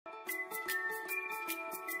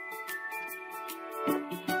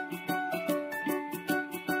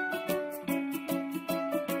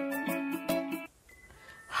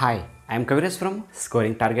Hi, I am Kaviraj from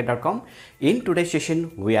scoringtarget.com. In today's session,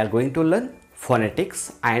 we are going to learn phonetics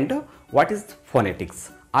and what is phonetics.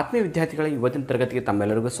 ಆತ್ಮೀಯ ವಿದ್ಯಾರ್ಥಿಗಳ ಇವತ್ತಿನ ತರಗತಿಗೆ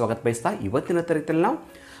ತಮ್ಮೆಲ್ಲರಿಗೂ ಸ್ವಾಗತ ಬಯಸ್ತಾ ಇವತ್ತಿನ ತರಗತಿಯಲ್ಲಿ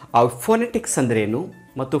ನಾವು ಫೋನೆಟಿಕ್ಸ್ ಅಂದ್ರೆ ಏನು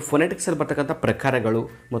ಮತ್ತು ಫೋನೆಟಿಕ್ಸ್ ಅಲ್ಲಿ ಬರ್ತಕ್ಕಂಥ ಪ್ರಕಾರಗಳು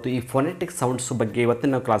ಮತ್ತು ಈ ಫೋನೆಟಿಕ್ ಸೌಂಡ್ಸ್ ಬಗ್ಗೆ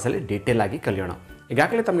ಇವತ್ತಿನ ಕ್ಲಾಸಲ್ಲಿ ಡೀಟೇಲ್ ಆಗಿ ಕಲಿಯೋಣ.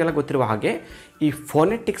 ಈಗಾಗಲೇ ತಮಗೆಲ್ಲ ಗೊತ್ತಿರುವ ಹಾಗೆ ಈ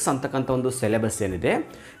ಫೋನೆಟಿಕ್ಸ್ ಅಂತಕ್ಕಂಥ ಒಂದು ಸಿಲೆಬಸ್ ಏನಿದೆ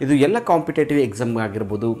ಇದು ಎಲ್ಲ ಕಾಂಪಿಟೇಟಿವ್ ಎಕ್ಸಾಮ್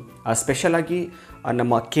ಆಗಿರ್ಬೋದು, ಸ್ಪೆಷಲ್ ಆಗಿ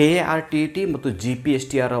ನಮ್ಮ KARTET ಮತ್ತು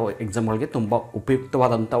GPSTR ಎಕ್ಸಾಮ್ಗಳಿಗೆ ತುಂಬ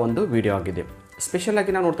ಉಪಯುಕ್ತವಾದಂಥ ಒಂದು ವಿಡಿಯೋ ಆಗಿದೆ. ಸ್ಪೆಷಲ್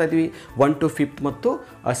ಆಗಿ ನಾವು ನೋಡ್ತಾ ಇದ್ದೀವಿ 1 to 5th ಮತ್ತು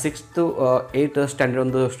 6th 8th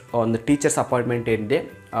ಸ್ಟ್ಯಾಂಡರ್ಡ್ ಒಂದು ಟೀಚರ್ಸ್ ಅಪಾಯಿಂಟ್ಮೆಂಟ್ ಏನಿದೆ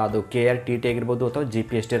ಅದು KARTET ಆಗಿರ್ಬೋದು ಅಥವಾ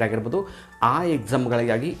GPSTR ಆಗಿರ್ಬೋದು ಆ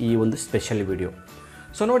ಎಕ್ಸಾಮ್ಗಳಿಗಾಗಿ ಈ ಒಂದು ಸ್ಪೆಷಲ್ ವಿಡಿಯೋ.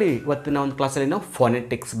 ಸೊ ನೋಡಿ, ಇವತ್ತಿನ ಒಂದು ಕ್ಲಾಸಲ್ಲಿ ನಾವು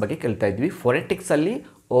ಫೋನೆಟಿಕ್ಸ್ ಬಗ್ಗೆ ಕಲಿತಾ ಇದ್ವಿ. ಫೋನೆಟಿಕ್ಸಲ್ಲಿ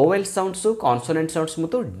ಓವೆಲ್ ಸೌಂಡ್ಸು, ಕಾನ್ಸೊನೆಂಟ್ ಸೌಂಡ್ಸ್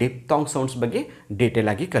ಮತ್ತು ಡಿಪ್ಥಾಂಗ್ ಸೌಂಡ್ಸ್ ಬಗ್ಗೆ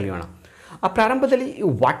ಡೀಟೇಲ್ ಆಗಿ ಕಲಿಯೋಣ. ಆ ಪ್ರಾರಂಭದಲ್ಲಿ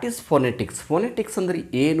ವಾಟ್ ಈಸ್ ಫೋನೆಟಿಕ್ಸ್, ಫೋನೆಟಿಕ್ಸ್ ಅಂದರೆ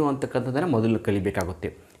ಏನು ಅಂತಕ್ಕಂಥದ್ದನ್ನು ಮೊದಲು ಕಲಿಬೇಕಾಗುತ್ತೆ.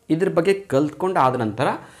 ಇದ್ರ ಬಗ್ಗೆ ಕಲ್ತ್ಕೊಂಡು ಆದ ನಂತರ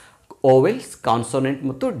ಓವೆಲ್ಸ್, ಕಾನ್ಸೊನೆಂಟ್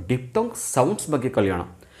ಮತ್ತು ಡಿಪ್ಥಾಂಗ್ ಸೌಂಡ್ಸ್ ಬಗ್ಗೆ ಕಲಿಯೋಣ.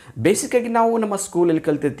 ಬೇಸಿಕ್ಕಾಗಿ ನಾವು ನಮ್ಮ ಸ್ಕೂಲಲ್ಲಿ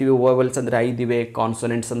ಕಲ್ತಿರ್ತೀವಿ, ಓವೆಲ್ಸ್ ಅಂದರೆ 5 ಇವೆ,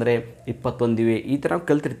 ಕಾನ್ಸೊನೆಂಟ್ಸ್ ಅಂದರೆ 21 ಇವೆ, ಈ ಥರ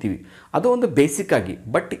ಕಲ್ತಿರ್ತೀವಿ. ಅದು ಒಂದು ಬೇಸಿಕ್ಕಾಗಿ.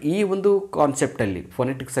 ಬಟ್ ಈ ಒಂದು ಕಾನ್ಸೆಪ್ಟಲ್ಲಿ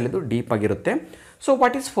ಫೋನೆಟಿಕ್ಸಲ್ಲಿ ಇದು ಡೀಪ್ ಆಗಿರುತ್ತೆ. So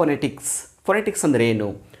what is phonetics, phonetics ಅಂದರೆ ಏನು?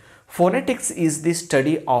 Phonetics is the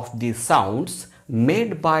study of the sounds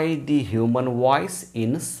made by the human voice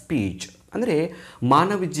in speech. ಅಂದರೆ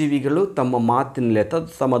ಮಾನವ ಜೀವಿಗಳು ತಮ್ಮ ಮಾತಿನಲ್ಲಿ ಅಥವಾ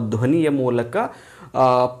ತಮ್ಮ ಧ್ವನಿಯ ಮೂಲಕ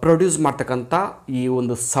ಪ್ರೊಡ್ಯೂಸ್ ಮಾಡ್ತಕ್ಕಂಥ ಈ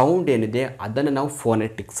ಒಂದು ಸೌಂಡ್ ಏನಿದೆ ಅದನ್ನು ನಾವು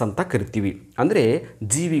ಫೋನೆಟಿಕ್ಸ್ ಅಂತ ಕರಿತೀವಿ. ಅಂದರೆ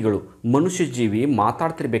ಜೀವಿಗಳು, ಮನುಷ್ಯ ಜೀವಿ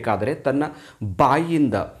ಮಾತಾಡ್ತಿರ್ಬೇಕಾದ್ರೆ ತನ್ನ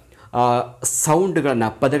ಬಾಯಿಯಿಂದ ಸೌಂಡ್ಗಳನ್ನು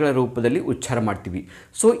ಪದಗಳ ರೂಪದಲ್ಲಿ ಉಚ್ಚಾರ ಮಾಡ್ತೀವಿ.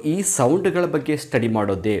 ಸೊ ಈ ಸೌಂಡ್ಗಳ ಬಗ್ಗೆ ಸ್ಟಡಿ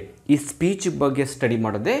ಮಾಡೋದೇ, ಈ ಸ್ಪೀಚ್ ಬಗ್ಗೆ ಸ್ಟಡಿ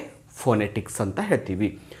ಮಾಡೋದೇ ಫೋನೆಟಿಕ್ಸ್ ಅಂತ ಹೇಳ್ತೀವಿ.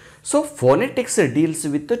 So phonetics deals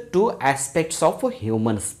with 2 aspects of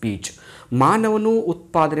human speech. ಮಾನವನು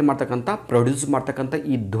ಉತ್ಪಾದನೆ ಮಾಡ್ತಕ್ಕಂಥ, ಪ್ರೊಡ್ಯೂಸ್ ಮಾಡ್ತಕ್ಕಂಥ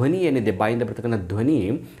ಈ ಧ್ವನಿ ಏನಿದೆ, ಬಾಯಿಂದ ಬರ್ತಕ್ಕಂಥ ಧ್ವನಿ,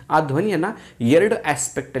 ಆ ಧ್ವನಿಯನ್ನು 2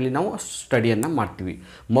 ಆಸ್ಪೆಕ್ಟಲ್ಲಿ ನಾವು ಸ್ಟಡಿಯನ್ನು ಮಾಡ್ತೀವಿ.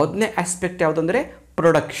 ಮೊದಲನೇ ಆಸ್ಪೆಕ್ಟ್ ಯಾವುದಂದರೆ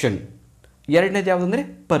ಪ್ರೊಡಕ್ಷನ್, ಎರಡನೇದು ಯಾವುದಂದರೆ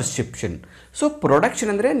ಪರ್ಸೆಪ್ಷನ್. ಸೊ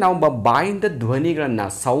ಪ್ರೊಡಕ್ಷನ್ ಅಂದರೆ ನಾವು ಬಾಯಿಂದ ಧ್ವನಿಗಳನ್ನು,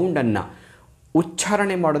 ಸೌಂಡನ್ನು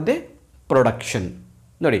ಉಚ್ಚಾರಣೆ ಮಾಡೋದೇ ಪ್ರೊಡಕ್ಷನ್.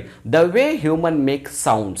 ನೋಡಿ, the way human make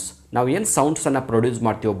sounds, ನಾವು ಏನು ಸೌಂಡ್ಸನ್ನು ಪ್ರೊಡ್ಯೂಸ್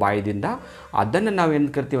ಮಾಡ್ತೀವೋ ಬಾಯದಿಂದ ಅದನ್ನು ನಾವು ಏನು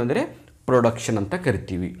ಕರಿತೀವಿ ಅಂದರೆ ಪ್ರೊಡಕ್ಷನ್ ಅಂತ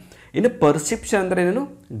ಕರಿತೀವಿ. ಇನ್ನು ಪರ್ಸೆಪ್ಷನ್ ಅಂದರೆ ಏನು?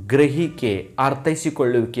 ಗ್ರಹಿಕೆ,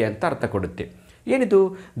 ಅರ್ಥೈಸಿಕೊಳ್ಳುವಿಕೆ ಅಂತ ಅರ್ಥ ಕೊಡುತ್ತೆ. ಏನಿದು?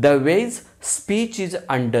 The ways speech is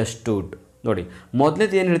understood. ನೋಡಿ,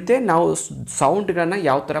 ಮೊದಲನೇದು ಏನು ಹೇಳುತ್ತೆ, ನಾವು ಸೌಂಡ್ಗಳನ್ನು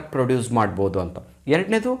ಯಾವ ಥರ ಪ್ರೊಡ್ಯೂಸ್ ಮಾಡ್ಬೋದು ಅಂತ.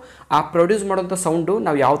 ಎರಡನೇದು, ಆ ಪ್ರೊಡ್ಯೂಸ್ ಮಾಡೋಂಥ ಸೌಂಡು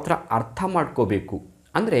ನಾವು ಯಾವ ಥರ ಅರ್ಥ ಮಾಡ್ಕೋಬೇಕು.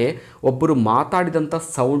 ಅಂದರೆ ಒಬ್ಬರು ಮಾತಾಡಿದಂಥ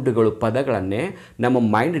ಸೌಂಡ್ಗಳು, ಪದಗಳನ್ನೇ ನಮ್ಮ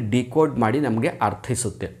ಮೈಂಡ್ ಡಿಕೋಡ್ ಮಾಡಿ ನಮಗೆ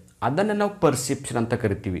ಅರ್ಥೈಸುತ್ತೆ. ಅದನ್ನು ನಾವು ಪರ್ಸೆಪ್ಷನ್ ಅಂತ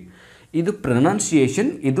ಕರಿತೀವಿ. ಇದು ಪ್ರೊನೌನ್ಸಿಯೇಷನ್,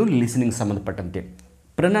 ಇದು ಲಿಸನಿಂಗ್ ಸಂಬಂಧಪಟ್ಟಂತೆ.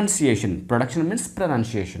 Pronunciation, production means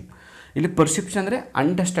pronunciation. ಇಲ್ಲಿ ಪರ್ಸೆಪ್ಷನ್ ಅಂದರೆ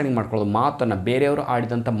ಅಂಡರ್ಸ್ಟ್ಯಾಂಡಿಂಗ್ ಮಾಡ್ಕೊಳ್ಳೋದು, ಮಾತನ್ನು, ಬೇರೆಯವರು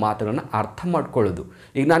ಆಡಿದಂಥ ಮಾತುಗಳನ್ನು ಅರ್ಥ ಮಾಡ್ಕೊಳ್ಳೋದು.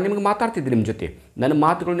 ಈಗ ನಾನು ನಿಮಗೆ ಮಾತಾಡ್ತಿದ್ದೀನಿ ನಿಮ್ಮ ಜೊತೆ, ನನ್ನ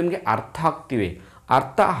ಮಾತುಗಳು ನಿಮಗೆ ಅರ್ಥ ಆಗ್ತಿವೆ,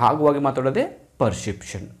 ಅರ್ಥ ಆಗುವಾಗೆ ಮಾತಾಡೋದೇ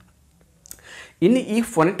ಪರ್ಸೆಪ್ಷನ್. ಇನ್ನು ಈ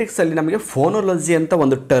ಫೋನೆಟಿಕ್ಸಲ್ಲಿ ನಮಗೆ ಫೋನೋಲಜಿ ಅಂತ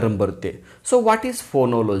ಒಂದು ಟರ್ಮ್ ಬರುತ್ತೆ. So what is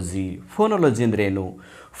ಫೋನೋಲಜಿ? ಫೋನೋಲಜಿ ಅಂದರೆ ಏನು?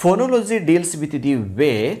 ಫೋನೋಲಜಿ deals with the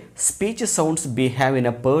way speech sounds behave in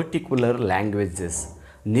a particular languages.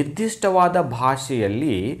 ನಿರ್ದಿಷ್ಟವಾದ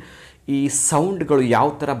ಭಾಷೆಯಲ್ಲಿ ಈ ಸೌಂಡ್ಗಳು ಯಾವ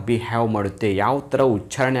ಥರ ಬಿಹೇವ್ ಮಾಡುತ್ತೆ, ಯಾವ ಥರ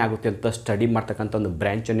ಉಚ್ಚಾರಣೆ ಆಗುತ್ತೆ ಅಂತ ಸ್ಟಡಿ ಮಾಡ್ತಕ್ಕಂಥ ಒಂದು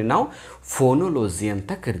ಬ್ರ್ಯಾಂಚನ್ನು ನಾವು ಫೋನೋಲಜಿ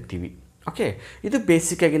ಅಂತ ಕರಿತೀವಿ. ಓಕೆ, ಇದು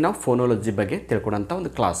ಬೇಸಿಕ್ಕಾಗಿ ನಾವು ಫೋನೋಲಜಿ ಬಗ್ಗೆ ತಿಳ್ಕೊಳ್ಳೋಂಥ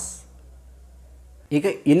ಒಂದು ಕ್ಲಾಸ್. ಈಗ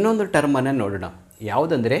ಇನ್ನೊಂದು ಟರ್ಮನ್ನು ನೋಡೋಣ,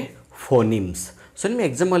 ಯಾವುದಂದರೆ ಫೋನಿಮ್ಸ್. ಸೊ ನಿಮ್ಮ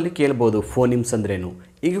ಎಕ್ಸಾಮಲ್ಲಿ ಕೇಳ್ಬೋದು ಫೋನಿಮ್ಸ್ ಅಂದ್ರೇನು.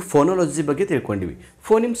 ಈಗ ಫೋನೋಲಜಿ ಬಗ್ಗೆ ತಿಳ್ಕೊಂಡಿವಿ.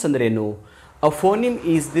 ಫೋನಿಮ್ಸ್ ಅಂದ್ರೇನು? ಅ ಫೋನಿಮ್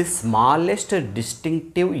is the smallest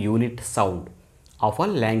distinctive unit sound of a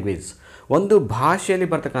language. ಒಂದು ಭಾಷೆಯಲ್ಲಿ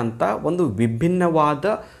ಬರ್ತಕ್ಕಂಥ ಒಂದು ವಿಭಿನ್ನವಾದ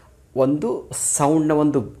ಒಂದು ಸೌಂಡ್ನ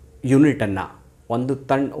ಒಂದು ಯೂನಿಟನ್ನು, ಒಂದು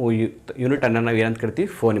ಯೂನಿಟನ್ನು ನಾವು ಏನಂತ ಕರಿತೀವಿ?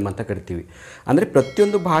 ಫೋನಿಮ್ ಅಂತ ಕರಿತೀವಿ. ಅಂದರೆ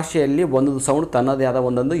ಪ್ರತಿಯೊಂದು ಭಾಷೆಯಲ್ಲಿ ಒಂದೊಂದು ಸೌಂಡ್ ತನ್ನದೇ ಆದ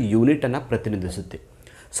ಒಂದೊಂದು ಯೂನಿಟನ್ನು ಪ್ರತಿನಿಧಿಸುತ್ತೆ.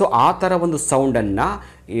 ಸೊ ಆ ಥರ ಒಂದು ಸೌಂಡನ್ನು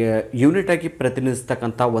ಯೂನಿಟಾಗಿ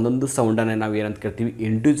ಪ್ರತಿನಿಧಿಸ್ತಕ್ಕಂಥ ಒಂದೊಂದು ಸೌಂಡನ್ನು ನಾವು ಏನಂತ ಕರಿತೀವಿ?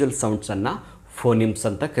 ಇಂಡಿವಿಜುವಲ್ ಸೌಂಡ್ಸನ್ನು ಫೋನಿಮ್ಸ್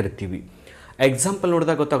ಅಂತ ಕರಿತೀವಿ. ಎಕ್ಸಾಂಪಲ್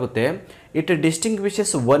ನೋಡಿದಾಗ ಗೊತ್ತಾಗುತ್ತೆ, it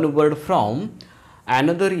ಡಿಸ್ಟಿಂಗ್ವಿಷಸ್ one word from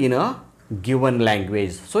another in a given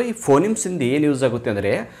language. So ಈ ಫೋನಿಮ್ಸಿಂದ ಏನು ಯೂಸ್ ಆಗುತ್ತೆ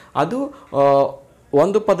ಅಂದರೆ ಅದು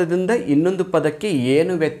ಒಂದು ಪದದಿಂದ ಇನ್ನೊಂದು ಪದಕ್ಕೆ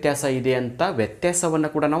ಏನು ವ್ಯತ್ಯಾಸ ಇದೆ ಅಂತ ವ್ಯತ್ಯಾಸವನ್ನು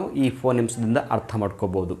ಕೂಡ ನಾವು ಈ ಫೋನಿಮ್ಸ್ದಿಂದ ಅರ್ಥ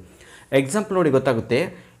ಮಾಡ್ಕೋಬೋದು. ಎಕ್ಸಾಂಪಲ್ ನೋಡಿ ಗೊತ್ತಾಗುತ್ತೆ,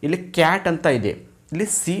 ಇಲ್ಲಿ ಕ್ಯಾಟ್ ಅಂತ ಇದೆ, ಇಲ್ಲಿ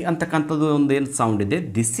ಸಿ ಅಂತಕ್ಕಂಥದ್ದು ಒಂದು ಏನು ಸೌಂಡ್ ಇದೆ,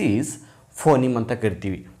 ದಿಸ್ ಈಸ್ ಫೋನಿಮ್ ಅಂತ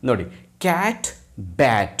ಕರಿತೀವಿ. ನೋಡಿ, ಕ್ಯಾಟ್,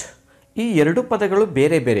 ಬ್ಯಾಟ್, ಈ ಎರಡು ಪದಗಳು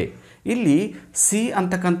ಬೇರೆ ಬೇರೆ. ಇಲ್ಲಿ ಸಿ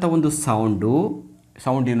ಅಂತಕ್ಕಂಥ ಒಂದು ಸೌಂಡು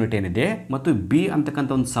ಸೌಂಡ್ ಯೂನಿಟ್ ಏನಿದೆ ಮತ್ತು ಬಿ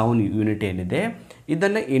ಅಂತಕ್ಕಂಥ ಒಂದು ಸೌಂಡ್ ಯೂನಿಟ್ ಏನಿದೆ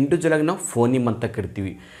ಇದನ್ನು ಇಂಡಿವಿಜುವಲ್ ಆಗಿ ನಾವು ಫೋನಿಮ್ ಅಂತ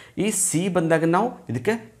ಕರಿತೀವಿ. ಈ ಸಿ ಬಂದಾಗ ನಾವು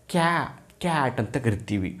ಇದಕ್ಕೆ ಕ್ಯಾಟ್ ಅಂತ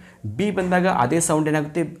ಕರಿತೀವಿ. ಬಿ ಬಂದಾಗ ಅದೇ ಸೌಂಡ್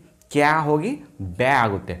ಏನಾಗುತ್ತೆ, ಕ್ಯಾ ಹೋಗಿ ಬ್ಯಾ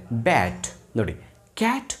ಆಗುತ್ತೆ, ಬ್ಯಾಟ್. ನೋಡಿ,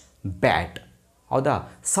 ಕ್ಯಾಟ್, ಬ್ಯಾಟ್. ಹೌದಾ,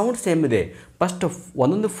 ಸೌಂಡ್ ಸೇಮ್ ಇದೆ, ಫಸ್ಟ್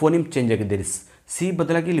ಒಂದೊಂದು ಫೋನಿಮ್ ಚೇಂಜ್ ಆಗಿದೆ. ಸಿ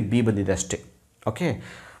ಬದಲಾಗಿ ಇಲ್ಲಿ ಬಿ ಬಂದಿದೆ ಅಷ್ಟೇ. Okay,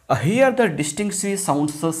 here the distinctive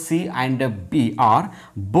sounds C and B R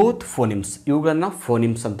both ಫೋನಿಮ್ಸ್. ಇವುಗಳನ್ನು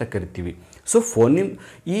ಫೋನಿಮ್ಸ್ ಅಂತ ಕರಿತೀವಿ. ಸೊ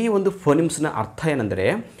ಈ ಒಂದು ಫೋನಿಮ್ಸ್ನ ಅರ್ಥ ಏನಂದರೆ,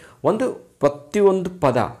 ಪ್ರತಿಯೊಂದು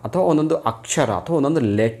ಪದ ಅಥವಾ ಒಂದೊಂದು ಅಕ್ಷರ ಅಥವಾ ಒಂದೊಂದು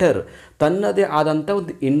ಲೆಟರ್ ತನ್ನದೇ ಆದಂಥ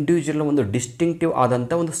ಒಂದು ಇಂಡಿವಿಜುವಲ್ ಒಂದು ಡಿಸ್ಟಿಂಕ್ಟಿವ್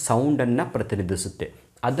ಆದಂಥ ಒಂದು ಸೌಂಡನ್ನು ಪ್ರತಿನಿಧಿಸುತ್ತೆ.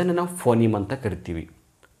 ಅದನ್ನು ನಾವು ಫೋನಿಮ್ ಅಂತ ಕರಿತೀವಿ.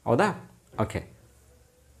 ಹೌದಾ? ಓಕೆ,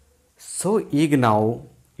 ಸೊ ಈಗ ನಾವು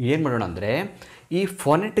ಏನು ಮಾಡೋಣ ಅಂದರೆ, ಈ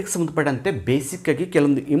ಫೋನೆಟಿಕ್ಸ್ ಸಂಬಂಧಪಟ್ಟಂತೆ ಬೇಸಿಕ್ಕಾಗಿ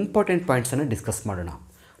ಕೆಲವೊಂದು ಇಂಪಾರ್ಟೆಂಟ್ ಪಾಯಿಂಟ್ಸನ್ನು ಡಿಸ್ಕಸ್ ಮಾಡೋಣ.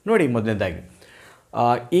 ನೋಡಿ, ಮೊದಲನೇದಾಗಿ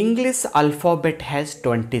ಇಂಗ್ಲೀಷ್ ಅಲ್ಫಾಬೆಟ್ ಹ್ಯಾಸ್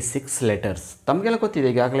 26 ಲೆಟರ್ಸ್. ತಮಗೆಲ್ಲ ಗೊತ್ತಿದೆ,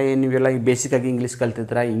 ಈಗಾಗಲೇ ನೀವೆಲ್ಲ ಬೇಸಿಕ್ಕಾಗಿ ಇಂಗ್ಲೀಷ್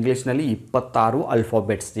ಕಲ್ತಿದ್ರೆ ಇಂಗ್ಲೀಷ್ನಲ್ಲಿ 26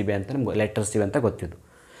 ಅಲ್ಫಾಬೆಟ್ಸ್ ಇವೆ ಅಂತ ನಮ್ಗೆ, ಲೆಟರ್ಸ್ ಇವೆ ಅಂತ ಗೊತ್ತಿದ್ದು.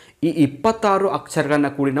 ಈ 26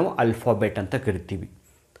 ಅಕ್ಷರಗಳನ್ನು ಕೂಡಿ ನಾವು ಅಲ್ಫಾಬೆಟ್ ಅಂತ ಕರಿತೀವಿ.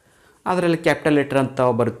 ಅದರಲ್ಲಿ ಕ್ಯಾಪಿಟಲ್ ಲೆಟರ್ ಅಂತ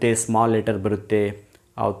ಬರುತ್ತೆ, ಸ್ಮಾಲ್ ಲೆಟರ್ ಬರುತ್ತೆ,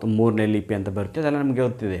 ಮೂರನೇ ಲಿಪಿ ಅಂತ ಬರುತ್ತೆ, ಅದೆಲ್ಲ ನಮಗೆ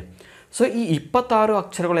ಗೊತ್ತಿದೆ. ಸೊ ಈ 26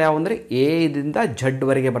 ಅಕ್ಷರಗಳು ಯಾವುವಂದರೆ ಎ ದಿಂದ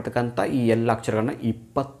ಝಡ್ವರೆಗೆ ಬರ್ತಕ್ಕಂಥ ಈ ಎಲ್ಲ ಅಕ್ಷರಗಳನ್ನ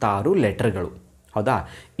 26 ಲೆಟರ್ಗಳು. ಹೌದಾ?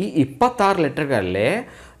 ಈ 26 ಲೆಟರ್ಗಳಲ್ಲೇ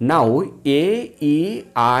ನಾವು A E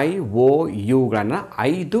I O ಯುಗಳನ್ನು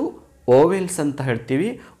 5 vowels ಅಂತ ಹೇಳ್ತೀವಿ.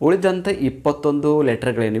 ಉಳಿದಂಥ 21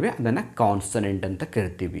 ಲೆಟರ್ಗಳೇನಿವೆ ಅದನ್ನು ಕಾನ್ಸನೆಂಟ್ ಅಂತ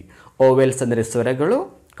ಕರಿತೀವಿ. ಓವೆಲ್ಸ್ ಅಂದರೆ ಸ್ವರಗಳು,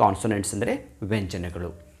 ಕಾನ್ಸನೆಂಟ್ಸ್ ಅಂದರೆ ವ್ಯಂಜನಗಳು.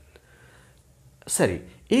 ಸರಿ,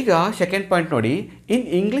 ಈಗ ಸೆಕೆಂಡ್ ಪಾಯಿಂಟ್ ನೋಡಿ. In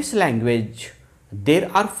English language there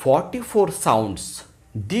are 44 sounds.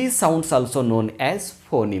 These sounds also known as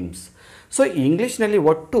ಫೋನಿಮ್ಸ್. So ಇಂಗ್ಲೀಷ್ನಲ್ಲಿ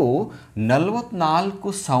ಒಟ್ಟು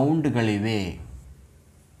 44 ಸೌಂಡ್ಗಳಿವೆ.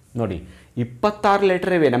 ನೋಡಿ, 26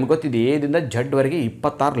 ಲೆಟರ್ ಇವೆ, ನಮ್ಗೆ ಗೊತ್ತಿದೆ ಎದಿಂದ ಝಡ್ವರೆಗೆ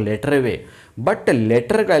 26 ಲೆಟರ್ ಇವೆ. ಬಟ್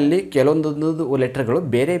ಲೆಟರ್ಗಳಲ್ಲಿ ಕೆಲವೊಂದೊಂದು ಲೆಟರ್ಗಳು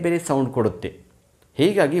ಬೇರೆ ಬೇರೆ ಸೌಂಡ್ ಕೊಡುತ್ತೆ.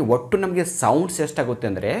 ಹೀಗಾಗಿ ಒಟ್ಟು ನಮಗೆ ಸೌಂಡ್ಸ್ ಎಷ್ಟಾಗುತ್ತೆ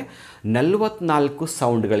ಅಂದರೆ 44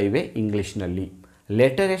 ಸೌಂಡ್ಗಳಿವೆ ಇಂಗ್ಲೀಷ್ನಲ್ಲಿ.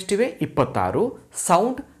 ಲೆಟರ್ ಎಷ್ಟಿವೆ? 26,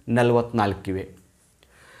 ಸೌಂಡ್ 44 ಇವೆ.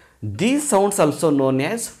 These sounds also known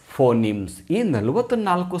as ಫೋನಿಮ್ಸ್. ಈ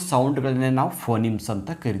 44 ಸೌಂಡ್ಗಳನ್ನೇ ನಾವು ಫೋನಿಮ್ಸ್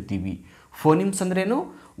ಅಂತ ಕರಿತೀವಿ. ಫೋನಿಮ್ಸ್ ಅಂದ್ರೇನು?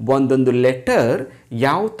 ಒಂದೊಂದು ಲೆಟರ್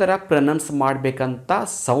ಯಾವ ಥರ ಪ್ರೊನೌನ್ಸ್ ಮಾಡಬೇಕಂತ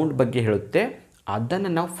ಸೌಂಡ್ ಬಗ್ಗೆ ಹೇಳುತ್ತೆ,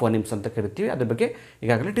 ಅದನ್ನು ನಾವು ಫೋನಿಮ್ಸ್ ಅಂತ ಕರಿತೀವಿ. ಅದ್ರ ಬಗ್ಗೆ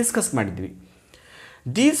ಈಗಾಗಲೇ ಡಿಸ್ಕಸ್ ಮಾಡಿದ್ವಿ.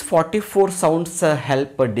 These 44 sounds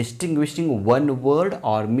help distinguishing one word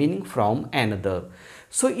or meaning from another.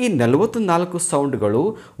 So ಈ 44 ಸೌಂಡ್ಗಳು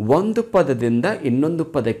ಒಂದು ಪದದಿಂದ ಇನ್ನೊಂದು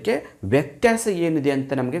ಪದಕ್ಕೆ ವ್ಯತ್ಯಾಸ ಏನಿದೆ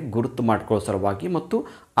ಅಂತ ನಮಗೆ ಗುರುತು ಮಾಡ್ಕೊಳ್ಳೋ ಸಲುವಾಗಿ ಮತ್ತು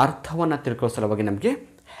ಅರ್ಥವನ್ನು ತಿಳ್ಕೊಳ್ಳೋ ಸಲುವಾಗಿ ನಮಗೆ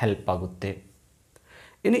ಹೆಲ್ಪ್ ಆಗುತ್ತೆ.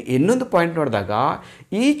 ಇನ್ನು ಇನ್ನೊಂದು ಪಾಯಿಂಟ್ ನೋಡಿದಾಗ,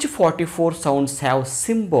 ಈಚ್ 44 ಸೌಂಡ್ಸ್ ಹ್ಯಾವ್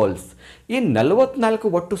ಸಿಂಬಾಲ್ಸ್. ಈ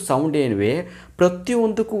 44 ಒಟ್ಟು ಸೌಂಡ್ ಏನಿವೆ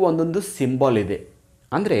ಪ್ರತಿಯೊಂದಕ್ಕೂ ಒಂದೊಂದು ಸಿಂಬಾಲ್ ಇದೆ.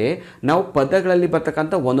 ಅಂದರೆ ನಾವು ಪದಗಳಲ್ಲಿ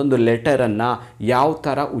ಬರ್ತಕ್ಕಂಥ ಒಂದೊಂದು ಲೆಟರನ್ನು ಯಾವ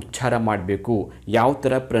ಥರ ಉಚ್ಚಾರ ಮಾಡಬೇಕು, ಯಾವ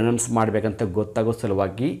ಥರ ಪ್ರೊನೌನ್ಸ್ ಮಾಡಬೇಕಂತ ಗೊತ್ತಾಗೋ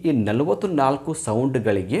ಸಲುವಾಗಿ ಈ 44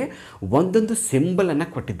 ಸೌಂಡ್ಗಳಿಗೆ ಒಂದೊಂದು ಸಿಂಬಲನ್ನು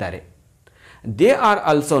ಕೊಟ್ಟಿದ್ದಾರೆ. They are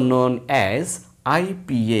also known as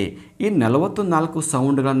IPA. ಈ 44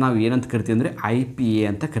 ಸೌಂಡ್ಗಳನ್ನು ನಾವು ಏನಂತ ಕರಿತೀವಿ ಅಂದರೆ IPA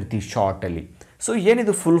ಅಂತ ಕರಿತೀವಿ ಶಾರ್ಟಲ್ಲಿ. ಸೊ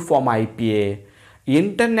ಏನಿದು full form? IPA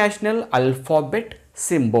international alphabet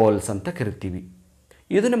symbols ಅಂತ ಕರಿತೀವಿ.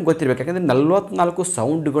 ಇದು ನಮ್ಗೆ ಗೊತ್ತಿರಬೇಕು, ಯಾಕಂದರೆ 44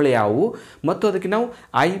 ಸೌಂಡ್ಗಳು ಯಾವುವು ಮತ್ತು ಅದಕ್ಕೆ ನಾವು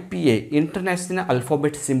IPA ಇಂಟರ್ನ್ಯಾಷನಲ್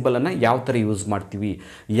ಅಲ್ಫಾಬೆಟ್ ಸಿಂಬಲನ್ನು ಯಾವ ಥರ ಯೂಸ್ ಮಾಡ್ತೀವಿ,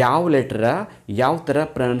 ಯಾವ ಲೆಟರ ಯಾವ ಥರ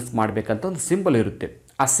ಪ್ರೊನೌನ್ಸ್ ಮಾಡಬೇಕಂತ ಒಂದು ಸಿಂಬಲ್ ಇರುತ್ತೆ.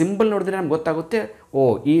 ಆ ಸಿಂಬಲ್ ನೋಡಿದ್ರೆ ನಮ್ಗೆ ಗೊತ್ತಾಗುತ್ತೆ, ಓ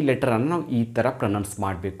ಈ ಲೆಟರನ್ನು ನಾವು ಈ ಥರ ಪ್ರೊನೌನ್ಸ್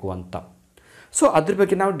ಮಾಡಬೇಕು ಅಂತ. ಸೊ ಅದ್ರ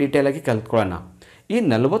ಬಗ್ಗೆ ನಾವು ಡೀಟೇಲಾಗಿ ಕಲ್ತ್ಕೊಳ್ಳೋಣ. ಈ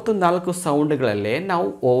 44 ಸೌಂಡ್ಗಳಲ್ಲೇ ನಾವು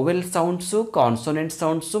ಓವೆಲ್ ಸೌಂಡ್ಸು, ಕಾನ್ಸೋನೆಂಟ್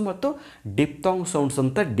ಸೌಂಡ್ಸು ಮತ್ತು ಡಿಪ್ಥಾಂಗ್ ಸೌಂಡ್ಸ್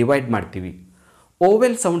ಅಂತ ಡಿವೈಡ್ ಮಾಡ್ತೀವಿ.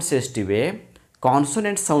 ಓವೆಲ್ ಸೌಂಡ್ಸ್ ಎಷ್ಟಿವೆ,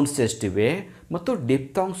 ಕಾನ್ಸೋನೆಂಟ್ ಸೌಂಡ್ಸ್ ಎಷ್ಟಿವೆ ಮತ್ತು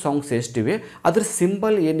ಡಿಪ್ಥಾಂಗ್ ಸೌಂಡ್ಸ್ ಎಷ್ಟಿವೆ, ಅದರ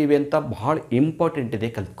ಸಿಂಬಲ್ ಏನಿವೆ ಅಂತ ಬಹಳ ಇಂಪಾರ್ಟೆಂಟ್ ಇದೆ,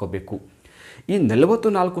 ಕಲ್ತ್ಕೋಬೇಕು. ಈ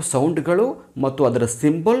 44 ಸೌಂಡ್ಗಳು ಮತ್ತು ಅದರ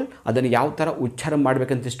ಸಿಂಬಲ್, ಅದನ್ನು ಯಾವ ಥರ ಉಚ್ಚಾರ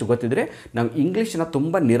ಮಾಡಬೇಕಂತ ಇಷ್ಟು ಗೊತ್ತಿದ್ದರೆ ನಾವು ಇಂಗ್ಲೀಷನ್ನು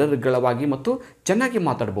ತುಂಬ ನಿರರ್ಗಳವಾಗಿ ಮತ್ತು ಚೆನ್ನಾಗಿ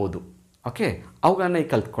ಮಾತಾಡ್ಬೋದು. ಓಕೆ, ಅವುಗಳನ್ನು ಈಗ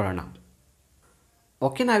ಕಲ್ತ್ಕೊಳ್ಳೋಣ.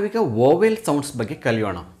 ಓಕೆ, ನಾವೀಗ ಓವೆಲ್ ಸೌಂಡ್ಸ್ ಬಗ್ಗೆ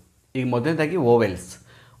ಕಲಿಯೋಣ. ಈಗ ಮೊದಲನೇದಾಗಿ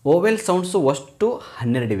ಓವೆಲ್ ಸೌಂಡ್ಸು ಅಷ್ಟು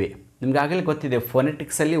 12 ಇವೆ. ನಿಮ್ಗೆ ಆಗಲೇ ಗೊತ್ತಿದೆ,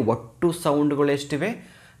 ಫೋನೆಟಿಕ್ಸಲ್ಲಿ ಒಟ್ಟು ಸೌಂಡ್ಗಳು ಎಷ್ಟಿವೆ?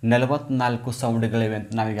 44 ಸೌಂಡ್ಗಳಿವೆ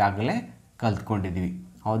ಅಂತ ನಾವೀಗಾಗಲೇ ಕಲ್ತ್ಕೊಂಡಿದ್ದೀವಿ.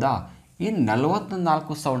 ಹೌದಾ? ಈ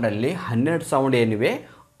 44 ಸೌಂಡಲ್ಲಿ 12 ಸೌಂಡ್ ಏನಿವೆ?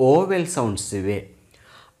 ಓವೆಲ್ ಸೌಂಡ್ಸ್ ಇವೆ.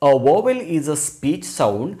 ಅ vowel is a speech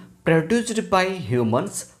sound produced by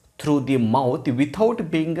humans through the mouth without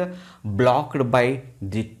being blocked by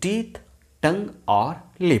the teeth, tongue R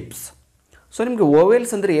lips. So ನಿಮಗೆ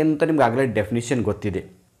ಓವೆಲ್ಸ್ ಅಂದರೆ ಏನು ಅಂತ ನಿಮ್ಗೆ ಆಗಲೇ ಡೆಫಿನಿಷನ್ ಗೊತ್ತಿದೆ.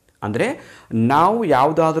 ಅಂದರೆ ನಾವು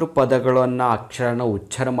ಯಾವುದಾದ್ರೂ ಪದಗಳನ್ನು ಅಕ್ಷರನ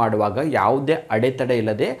ಉಚ್ಚಾರ ಮಾಡುವಾಗ ಯಾವುದೇ ಅಡೆತಡೆ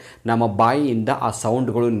ಇಲ್ಲದೆ ನಮ್ಮ ಬಾಯಿಯಿಂದ ಆ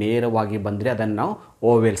ಸೌಂಡ್ಗಳು ನೇರವಾಗಿ ಬಂದರೆ ಅದನ್ನು ನಾವು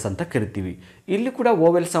ಓವೆಲ್ಸ್ ಅಂತ ಕರಿತೀವಿ. ಇಲ್ಲಿ ಕೂಡ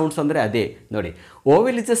ಓವೆಲ್ ಸೌಂಡ್ಸ್ ಅಂದರೆ ಅದೇ ನೋಡಿ.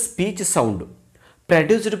 Vowel is a speech sound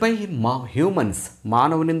produced by humans,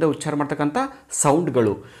 ಮಾನವನಿಂದ ಉಚ್ಚಾರ ಮಾಡ್ತಕ್ಕಂಥ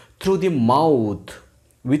ಸೌಂಡ್ಗಳು through the mouth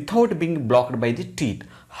without being blocked by the teeth,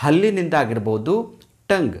 ಹಲ್ಲಿನಿಂದ ಆಗಿರ್ಬೋದು,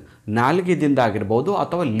 ಟಂಗ್ ನಾಲಿಗೆದಿಂದ ಆಗಿರ್ಬೋದು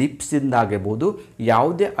ಅಥವಾ ಲಿಪ್ಸಿಂದ ಆಗಿರ್ಬೋದು,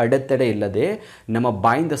 ಯಾವುದೇ ಅಡೆತಡೆ ಇಲ್ಲದೆ ನಮ್ಮ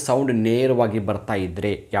ಬಾಯಿಂದ ಸೌಂಡ್ ನೇರವಾಗಿ ಬರ್ತಾ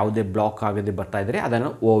ಇದ್ದರೆ, ಯಾವುದೇ ಬ್ಲಾಕ್ ಆಗದೆ ಬರ್ತಾ ಇದ್ದರೆ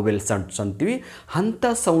ಅದನ್ನು ಓವೆಲ್ ಸೌಂಡ್ಸ್ ಅಂತೀವಿ. ಅಂಥ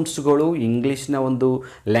ಸೌಂಡ್ಸ್ಗಳು ಇಂಗ್ಲೀಷ್ನ ಒಂದು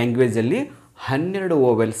ಲ್ಯಾಂಗ್ವೇಜಲ್ಲಿ 12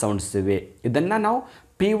 ಓವೆಲ್ ಸೌಂಡ್ಸ್ ಇವೆ. ಇದನ್ನು ನಾವು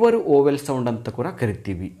ಪ್ಯೂರ್ ಓವೆಲ್ ಸೌಂಡ್ ಅಂತ ಕೂಡ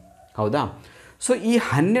ಕರಿತೀವಿ. ಹೌದಾ? ಸೊ ಈ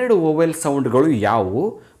 12 ಓವೆಲ್ ಸೌಂಡ್ಗಳು ಯಾವುವು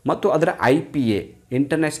ಮತ್ತು ಅದರ IPA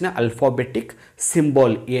ಇಂಟರ್ನ್ಯಾಷನಲ್ ಅಲ್ಫಾಬೆಟಿಕ್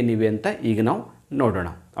ಸಿಂಬಾಲ್ ಏನಿವೆ ಅಂತ ಈಗ ನಾವು ನೋಡೋಣ.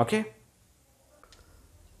 ಓಕೆ,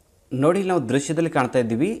 ನೋಡಿ ನಾವು ದೃಶ್ಯದಲ್ಲಿ ಕಾಣ್ತಾ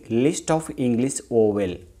ಇದ್ದೀವಿ ಲಿಸ್ಟ್ ಆಫ್ ಇಂಗ್ಲೀಷ್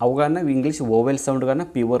ಓವೆಲ್. ಅವುಗಳನ್ನ ನಾವು English vowel ಸೌಂಡ್ಗಳನ್ನ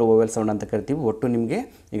pure vowel sound ಅಂತ ಕರಿತೀವಿ. ಒಟ್ಟು ನಿಮಗೆ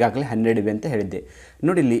ಈಗಾಗಲೇ 12 ಇವೆ ಅಂತ ಹೇಳಿದ್ದೆ.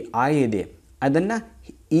 ನೋಡಿ ಇಲ್ಲಿ ಆ ಇದೆ, ಅದನ್ನು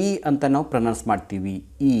ಇ ಅಂತ ನಾವು ಪ್ರೊನೌನ್ಸ್ ಮಾಡ್ತೀವಿ.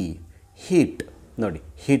 ಇ. ಹಿಟ್ ನೋಡಿ,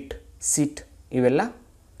 ಹಿಟ್, ಸಿಟ್ ಇವೆಲ್ಲ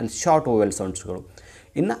ಅಲ್ಲಿ ಶಾರ್ಟ್ ಓವೆಲ್ ಸೌಂಡ್ಸ್ಗಳು.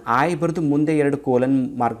 ಇನ್ನು ಆಯ್ ಬರೆದು ಮುಂದೆ 2 ಕೋಲನ್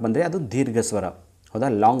ಮಾರ್ಕ್ ಬಂದರೆ ಅದು ದೀರ್ಘ ಸ್ವರ. ಹೌದಾ?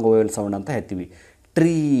 ಲಾಂಗ್ ಓವೆಲ್ ಸೌಂಡ್ ಅಂತ ಹೇಳ್ತೀವಿ.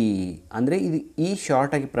 ಟ್ರೀ ಅಂದರೆ ಇದು ಈ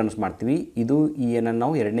ಶಾರ್ಟಾಗಿ ಪ್ರೊನೌನ್ಸ್ ಮಾಡ್ತೀವಿ. ಇದು ಈ ಏನನ್ನು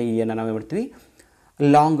ನಾವು ಎರಡನೇ ಈ ಏನನ್ನು ನಾವು ಮಾಡ್ತೀವಿ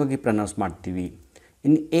ಲಾಂಗಾಗಿ ಪ್ರೊನೌನ್ಸ್ ಮಾಡ್ತೀವಿ.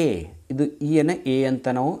 ಇನ್ನು ಎ, ಇದು ಈ ಏನ ಎ ಅಂತ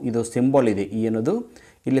ನಾವು ಇದು ಸಿಂಬಾಲ್ ಇದೆ ಈ ಅನ್ನೋದು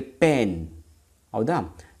ಇಲ್ಲಿ ಪೆನ್. ಹೌದಾ?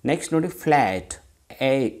 ನೆಕ್ಸ್ಟ್ ನೋಡಿ ಫ್ಲ್ಯಾಟ್,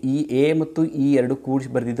 ಎ, ಈ ಎ ಮತ್ತು ಈ ಎರಡು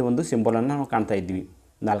ಕೂಡಿಸಿ ಬರೆದಿದ್ದ ಒಂದು ಸಿಂಬಾಲನ್ನು ನಾವು ಕಾಣ್ತಾ ಇದ್ದೀವಿ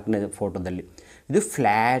 4ನೇ ಫೋಟೋದಲ್ಲಿ. ಇದು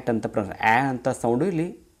ಫ್ಲ್ಯಾಟ್ ಅಂತ ಪ್ರೊನೌನ್ಸ್, ಆ ಅಂತ ಸೌಂಡು ಇಲ್ಲಿ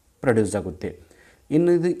ಪ್ರೊಡ್ಯೂಸ್ ಆಗುತ್ತೆ.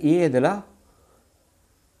 ಇನ್ನು ಇದು ಎ ಇದೆಲ್ಲ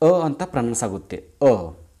ಅಂತ ಪ್ರೊನೌನ್ಸ್ ಆಗುತ್ತೆ.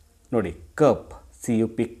 ನೋಡಿ ಕಪ್,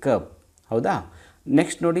 CUP ಕಪ್. ಹೌದಾ?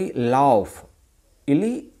 ನೆಕ್ಸ್ಟ್ ನೋಡಿ ಲಾಫ್, ಇಲ್ಲಿ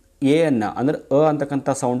ಎ ಅನ್ನು ಅಂದರೆ ಅಂತಕ್ಕಂಥ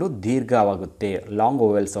sound ದೀರ್ಘವಾಗುತ್ತೆ, long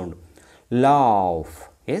vowel sound. Laugh.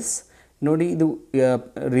 S ನೋಡಿ, ಇದು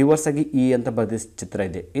ರಿವರ್ಸ್ ಆಗಿ ಇ ಅಂತ ಬರೆದ ಚಿತ್ರ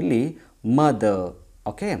ಇದೆ. ಇಲ್ಲಿ ಮದರ್.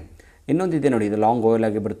 ಓಕೆ, ಇನ್ನೊಂದಿದೆ ನೋಡಿ, ಇದು ಲಾಂಗ್ ಓವೆಲ್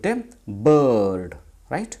ಆಗಿ ಬರುತ್ತೆ, ಬರ್ಡ್.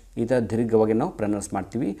 ರೈಟ್? ಇದರ ದೀರ್ಘವಾಗಿ ನಾವು ಪ್ರೊನೌನ್ಸ್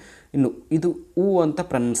ಮಾಡ್ತೀವಿ. ಇನ್ನು ಇದು ಉ ಅಂತ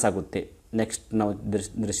ಪ್ರೊನೌನ್ಸ್ ಆಗುತ್ತೆ. ನೆಕ್ಸ್ಟ್ ನಾವು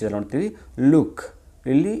ದೃಶ್ಯದಲ್ಲಿ ನೋಡ್ತೀವಿ ಲುಕ್,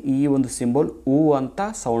 ಇಲ್ಲಿ ಈ ಒಂದು ಸಿಂಬಲ್ ಉ ಅಂತ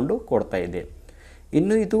ಸೌಂಡು ಕೊಡ್ತಾ ಇದೆ.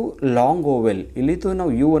 ಇನ್ನು ಇದು ಲಾಂಗ್ ಓವೆಲ್, ಇಲ್ಲಿದು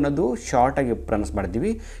ನಾವು ಯು ಅನ್ನೋದು ಶಾರ್ಟಾಗಿ ಪ್ರೊನೌನ್ಸ್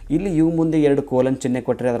ಮಾಡಿದ್ದೀವಿ. ಇಲ್ಲಿ ಯು ಮುಂದೆ 2 ಕೋಲನ್ ಚಿಹ್ನೆ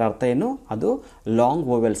ಕೊಟ್ಟರೆ ಅದರ ಅರ್ಥ ಏನು? ಅದು ಲಾಂಗ್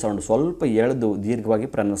ಓವೆಲ್ ಸೌಂಡ್, ಸ್ವಲ್ಪ ಎಳೆದು ದೀರ್ಘವಾಗಿ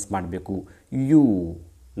ಪ್ರೊನೌನ್ಸ್ ಮಾಡಬೇಕು. ಯು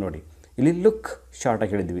ನೋಡಿ, ಇಲ್ಲಿ ಲುಕ್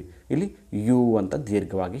ಶಾರ್ಟಾಗಿ ಹೇಳಿದ್ವಿ, ಇಲ್ಲಿ ಯು ಅಂತ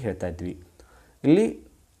ದೀರ್ಘವಾಗಿ ಹೇಳ್ತಾ ಇದ್ವಿ. ಇಲ್ಲಿ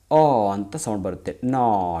ಅಂತ ಸೌಂಡ್ ಬರುತ್ತೆ,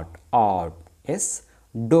 ನಾಟ್, ಆಟ್. ಎಸ್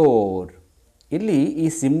ಡೋರ್, ಇಲ್ಲಿ ಈ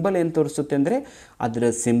ಸಿಂಬಲ್ ಏನು ತೋರಿಸುತ್ತೆ ಅಂದರೆ ಅದರ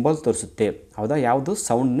ಸಿಂಬಲ್ ತೋರಿಸುತ್ತೆ. ಹೌದಾ? ಯಾವುದು?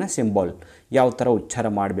 ಸೌಂಡ್ನ ಸಿಂಬಲ್, ಯಾವ ಥರ ಉಚ್ಚಾರ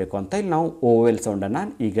ಮಾಡಬೇಕು ಅಂತ ಇಲ್ಲಿ ನಾವು ಓವೆಲ್ ಸೌಂಡನ್ನು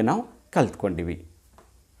ಈಗ ನಾವು ಕಲ್ತ್ಕೊಂಡಿವಿ.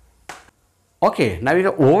 ಓಕೆ,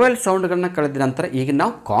 ನಾವೀಗ ಓವೆಲ್ ಸೌಂಡ್ಗಳನ್ನ ಕಳೆದ ನಂತರ ಈಗ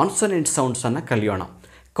ನಾವು ಕಾನ್ಸೊನೆಂಟ್ ಸೌಂಡ್ಸನ್ನು ಕಲಿಯೋಣ.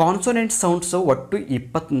 ಕಾನ್ಸೊನೆಂಟ್ ಸೌಂಡ್ಸು ಒಟ್ಟು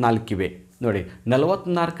 24 ಇವೆ. ನೋಡಿ,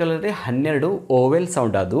 44ರಲ್ಲಿ 12 ಓವೆಲ್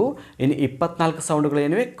ಸೌಂಡ್, ಅದು ಇನ್ನು 24 ಸೌಂಡ್ಗಳು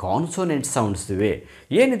ಏನಿವೆ ಕಾನ್ಸೊನೆಂಟ್ ಸೌಂಡ್ಸ್ ಇವೆ.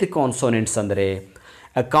 ಏನಿದೆ ಕಾನ್ಸೊನೆಂಟ್ಸ್ ಅಂದರೆ?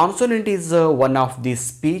 A consonant is one of the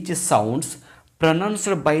speech sounds pronounced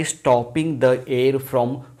by stopping the air from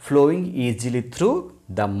flowing easily through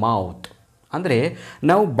the mouth. ಅಂದರೆ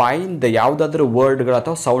ನಾವು ಬಾಯಿಂದ ಯಾವುದಾದ್ರೂ ವರ್ಡ್ಗಳು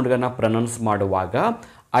ಅಥವಾ ಸೌಂಡ್ಗಳನ್ನ ಪ್ರೊನೌನ್ಸ್ ಮಾಡುವಾಗ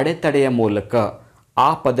ಅಡೆತಡೆಯ ಮೂಲಕ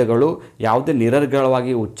ಆ ಪದಗಳು ಯಾವುದೇ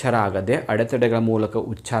ನಿರರ್ಗಳವಾಗಿ ಉಚ್ಚಾರ ಆಗದೆ ಅಡೆತಡೆಗಳ ಮೂಲಕ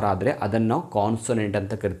ಉಚ್ಚಾರ ಆದರೆ ಅದನ್ನು ನಾವು ಕಾನ್ಸೊನೆಂಟ್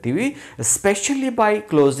ಅಂತ ಕರಿತೀವಿ. Specially by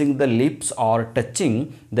closing the lips R touching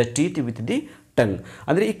the teeth with the tongue.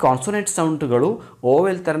 ಅಂದರೆ ಈ ಕಾನ್ಸೊನೆಂಟ್ ಸೌಂಡ್ಗಳು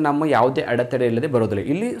ಓವೆಲ್ ಥರ ನಮ್ಮ ಯಾವುದೇ ಅಡೆತಡೆ ಇಲ್ಲದೆ ಬರೋದಿಲ್ಲ.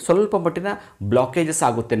 ಇಲ್ಲಿ ಸ್ವಲ್ಪ ಮಟ್ಟಿನ ಬ್ಲಾಕೇಜಸ್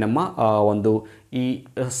ಆಗುತ್ತೆ ನಮ್ಮ ಒಂದು ಈ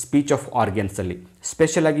ಸ್ಪೀಚ್ ಆಫ್ ಆರ್ಗನ್ಸಲ್ಲಿ.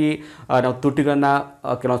 ಸ್ಪೆಷಲಾಗಿ ನಾವು ತುಟಿಗಳನ್ನು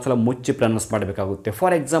ಕೆಲವೊಂದು ಸಲ ಮುಚ್ಚಿ ಪ್ರೊನೌನ್ಸ್ ಮಾಡಬೇಕಾಗುತ್ತೆ.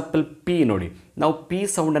 ಫಾರ್ ಎಕ್ಸಾಂಪಲ್ ಪಿ ನೋಡಿ, ನಾವು ಪಿ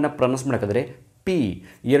ಸೌಂಡನ್ನು ಪ್ರೊನೌನ್ಸ್ ಮಾಡೋಕ್ಕಾದ್ರೆ ಪಿ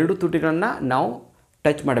 2 ತುಟಿಗಳನ್ನು ನಾವು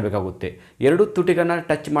ಟಚ್ ಮಾಡಬೇಕಾಗುತ್ತೆ. 2 ತುಟಿಗಳನ್ನ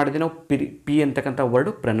ಟಚ್ ಮಾಡಿದ್ರೆ ನಾವು ಪಿ ಅಂತಕ್ಕಂಥ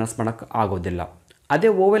ವರ್ಡು ಪ್ರೊನೌನ್ಸ್ ಮಾಡೋಕ್ಕೆ ಆಗೋದಿಲ್ಲ.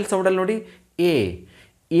 ಅದೇ ಓವೆಲ್ ಸೌಂಡಲ್ಲಿ ನೋಡಿ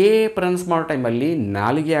ಎ ಪ್ರೊನೌನ್ಸ್ ಮಾಡೋ ಟೈಮಲ್ಲಿ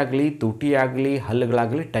ನಾಲಿಗೆ ಆಗಲಿ ತುಟಿ ಆಗಲಿ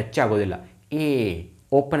ಹಲ್ಲುಗಳಾಗಲಿ ಟಚ್ ಆಗೋದಿಲ್ಲ. ಎ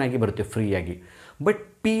ಓಪನ್ ಆಗಿ ಬರುತ್ತೆ ಫ್ರೀಯಾಗಿ. ಬಟ್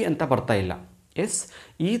ಪಿ ಅಂತ ಬರ್ತಾ ಇಲ್ಲ. ಎಸ್,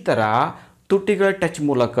 ಈ ಥರ ತುಟಿಗಳ ಟಚ್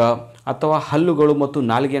ಮೂಲಕ ಅಥವಾ ಹಲ್ಲುಗಳು ಮತ್ತು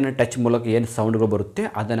ನಾಲಿಗೆಯನ್ನು ಟಚ್ ಮೂಲಕ ಏನು ಸೌಂಡ್ಗಳು ಬರುತ್ತೆ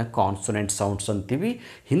ಅದನ್ನು ಕಾನ್ಸೊನೆಂಟ್ ಸೌಂಡ್ಸ್ ಅಂತೀವಿ.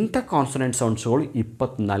 ಇಂಥ ಕಾನ್ಸೊನೆಂಟ್ ಸೌಂಡ್ಸ್ಗಳು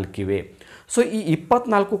 24 ಇವೆ. ಸೊ ಈ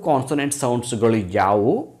 24 ಕಾನ್ಸೊನೆಂಟ್ ಸೌಂಡ್ಸ್ಗಳು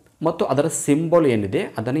ಯಾವುವು ಮತ್ತು ಅದರ ಸಿಂಬಲ್ ಏನಿದೆ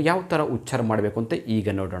ಅದನ್ನು ಯಾವ ಥರ ಉಚ್ಚಾರ ಮಾಡಬೇಕು ಅಂತ ಈಗ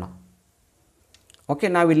ನೋಡೋಣ. ಓಕೆ,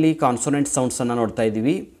 ನಾವಿಲ್ಲಿ ಕಾನ್ಸೊನೆಂಟ್ ಸೌಂಡ್ಸನ್ನು ನೋಡ್ತಾ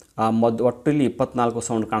ಇದ್ದೀವಿ. ಒಟ್ಟು ಇಲ್ಲಿ 24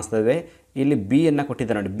 ಸೌಂಡ್ ಕಾಣಿಸ್ತಾ ಇದೆ. ಇಲ್ಲಿ ಬಿ ಅನ್ನು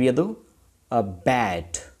ಕೊಟ್ಟಿದ್ದಾರೆ ನೋಡಿ, ಬಿ ಅದು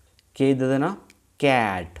bat, K ಇದ್ದದನ್ನು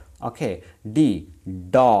cat. Okay, D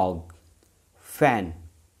dog, fan,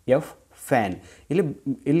 F fan.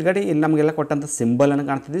 ಇಲ್ಲಿ ನಮಗೆಲ್ಲ ಕೊಟ್ಟಂಥ ಸಿಂಬಲನ್ನು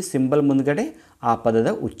ಕಾಣ್ತಿದ್ವಿ. ಸಿಂಬಲ್ ಮುಂದ್ಗಡೆ ಆ ಪದದ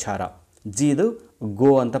ಉಚ್ಚಾರ. ಜಿದು ಗೋ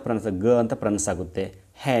ಅಂತ ಗ ಅಂತ ಪ್ರನೌನ್ಸ್ ಆಗುತ್ತೆ.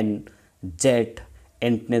 ಹೆನ್, jet,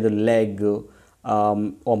 8ನೇದು leg,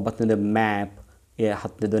 9ನೇದು map,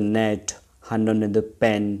 10ನೇದು net, 11ನೇದು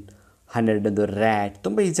pen, 12ನೇದು rat.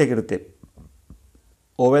 ತುಂಬ ಈಸಿಯಾಗಿರುತ್ತೆ.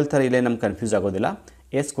 ಓವೆಲ್ ಥರ ಇಲ್ಲೇ ನಮ್ಗೆ ಕನ್ಫ್ಯೂಸ್ ಆಗೋದಿಲ್ಲ.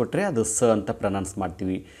 ಎಸ್ ಕೊಟ್ಟರೆ ಅದು ಸ ಅಂತ ಪ್ರನೌನ್ಸ್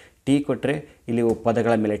ಮಾಡ್ತೀವಿ. ಟಿ ಕೊಟ್ಟರೆ ಇಲ್ಲಿ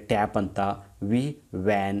ಪದಗಳ ಮೇಲೆ ಟ್ಯಾಪ್ ಅಂತ, V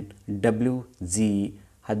van, W G,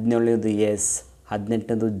 17ನೇದು S,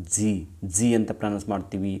 18ನೇದು G ಅಂತ ಪ್ರನೌನ್ಸ್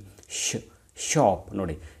ಮಾಡ್ತೀವಿ. ಶಾಪ್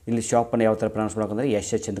ನೋಡಿ, ಇಲ್ಲಿ ಶಾಪನ್ನು ಯಾವ ಥರ ಪ್ರನೌನ್ಸ್ ಮಾಡೋಕಂದ್ರೆ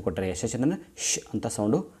ಎಸ್ ಎಚ್ ಅಂತ ಕೊಟ್ಟರೆ ಎಸ್ ಎಚ್ ಅಂದರೆ ಶ್ ಅಂತ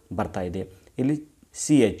ಸೌಂಡು ಬರ್ತಾ ಇದೆ. ಇಲ್ಲಿ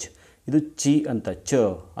ಸಿ ಎಚ್, ಇದು ಚಿ ಅಂತ, ಚ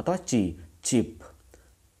ಅಥವಾ ಚಿಪ್,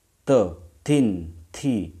 ತ ಥಿನ್,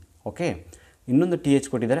 ಥಿ. ಓಕೆ, ಇನ್ನೊಂದು ಟಿ ಎಚ್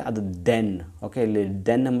ಕೊಟ್ಟಿದ್ದಾರೆ, ಅದು ದೆನ್. ಓಕೆ, ಇಲ್ಲಿ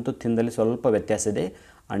ದೆನ್ ಮತ್ತು ಥಿನ್ದಲ್ಲಿ ಸ್ವಲ್ಪ ವ್ಯತ್ಯಾಸ ಇದೆ,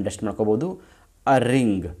 ಅಂಡರ್ಸ್ಟ್ಯಾಂಡ್ ಮಾಡ್ಕೋಬೋದು. ಅ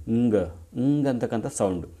ರಿಂಗ್, ಇಂಗ್ ಅಂತಕ್ಕಂಥ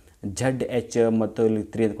ಸೌಂಡ್. ಜಡ್ ಎಚ್ ಮತ್ತು ಇಲ್ಲಿ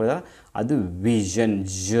 3 ಅಂತ ಕೊಟ್ಟಿದ್ದಾರೆ, ಅದು ವಿಷನ್,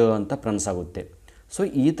 ಜ ಅಂತ ಪ್ರನೌನ್ಸ್ ಆಗುತ್ತೆ. ಸೊ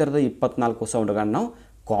ಈ ಥರದ 24 ಸೌಂಡ್ಗಳನ್ನು ನಾವು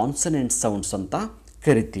ಕಾನ್ಸನೆಂಟ್ ಸೌಂಡ್ಸ್ ಅಂತ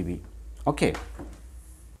ಕರಿತೀವಿ.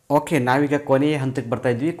 ಓಕೆ, ನಾವೀಗ ಕೊನೆಯ ಹಂತಕ್ಕೆ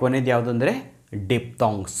ಬರ್ತಾಯಿದ್ವಿ. ಕೊನೆಯದು ಯಾವುದು ಅಂದರೆ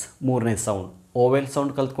ಡಿಪ್ಥಾಂಗ್ಸ್, 3ನೇ sound. Vowel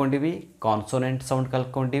sound ಕಲ್ತ್ಕೊಂಡಿವಿ, consonant sound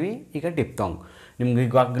ಕಲ್ತ್ಕೊಂಡಿವಿ, ಈಗ ಡಿಪ್ಥಾಂಗ್. ನಿಮ್ಗೆ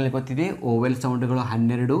ಈಗಾಗಲೇ ಗೊತ್ತಿದೆ, ಓವೆಲ್ ಸೌಂಡ್ಗಳು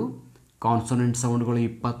 12, ಕಾನ್ಸೋನೆಂಟ್ ಸೌಂಡ್ಗಳು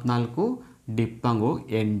 24, ಡಿಪ್ಥಾಂಗು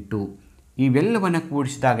 8. ಇವೆಲ್ಲವನ್ನು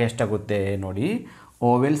ಕೂಡಿಸಿದಾಗ ಎಷ್ಟಾಗುತ್ತೆ ನೋಡಿ.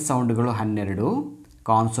 ಓವೆಲ್ ಸೌಂಡ್ಗಳು 12,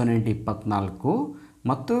 ಕಾನ್ಸೋನೆಂಟ್ 24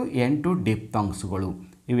 ಮತ್ತು 8 ಡಿಪ್ಥಾಂಗ್ಸ್ಗಳು.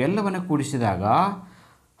 ಇವೆಲ್ಲವನ್ನು ಕೂಡಿಸಿದಾಗ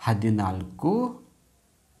 14,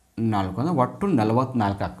 4 ಅಂದರೆ ಒಟ್ಟು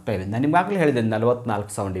 44 ಆಗ್ತಾಯಿದೆ. ನಾನು ನಿಮಗಾಗಲೇ ಹೇಳಿದೆ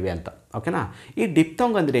 44 ಸೌಂಡ್ ಇವೆ ಅಂತ. ಓಕೆನಾ. ಈ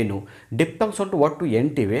ಡಿಪ್ಥಾಂಗ್ ಅಂದರೆ ಏನು? ಡಿಪ್ಥಾಂಗ್ ಸೌಂಡ್ ಒಟ್ಟು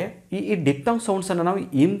 8 ಇವೆ. ಈ ಡಿಪ್ಥಾಂಗ್ ಸೌಂಡ್ಸನ್ನು ನಾವು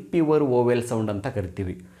ಇಂಪ್ಯೂರ್ ಓವೆಲ್ ಸೌಂಡ್ ಅಂತ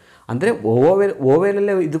ಕರಿತೀವಿ. ಅಂದರೆ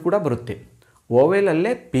ಓವೆಲಲ್ಲೇ ಇದು ಕೂಡ ಬರುತ್ತೆ.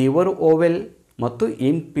 ಓವೆಲಲ್ಲೇ ಪ್ಯೂರ್ ಓವೆಲ್ ಮತ್ತು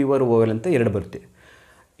ಇಂಪ್ಯೂರ್ ಓವೆಲ್ ಅಂತ 2 ಬರುತ್ತೆ.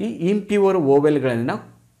 ಈ ಇಂಪ್ಯೂರ್ ಓವೆಲ್ಗಳನ್ನು ನಾವು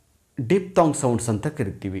ಡಿಪ್ಥಾಂಗ್ ಸೌಂಡ್ಸ್ ಅಂತ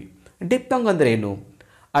ಕರಿತೀವಿ. ಡಿಪ್ಥಾಂಗ್ ಅಂದರೆ ಏನು?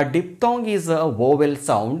 A diphthong is a vowel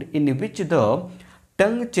sound in which the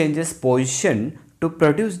tongue changes position to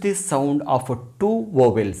produce the sound of 2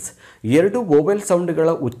 vowels. 2 ವೋವೆಲ್ ಸೌಂಡ್ಗಳ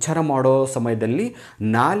ಉಚ್ಚಾರ ಮಾಡೋ ಸಮಯದಲ್ಲಿ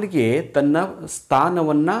ನಾಲಿಗೆ ತನ್ನ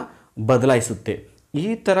ಸ್ಥಾನವನ್ನು ಬದಲಾಯಿಸುತ್ತೆ. ಈ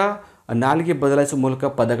ಥರ ನಾಲಿಗೆ ಬದಲಾಯಿಸುವ ಮೂಲಕ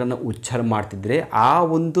ಪದಗಳನ್ನು ಉಚ್ಚಾರ ಮಾಡ್ತಿದ್ರೆ ಆ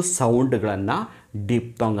ಒಂದು ಸೌಂಡ್ಗಳನ್ನು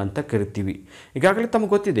ಡಿಪ್ಥಾಂಗ್ ಅಂತ ಕರಿತೀವಿ. ಈಗಾಗಲೇ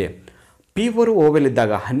ತಮಗೆ ಗೊತ್ತಿದೆ, ಪ್ಯೂರ್ ಓವೆಲ್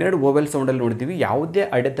ಇದ್ದಾಗ 12 ಓವೆಲ್ ಸೌಂಡಲ್ಲಿ ನೋಡಿದ್ದೀವಿ, ಯಾವುದೇ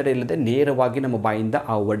ಅಡೆತಡೆ ಇಲ್ಲದೆ ನೇರವಾಗಿ ನಮ್ಮ ಬಾಯಿಂದ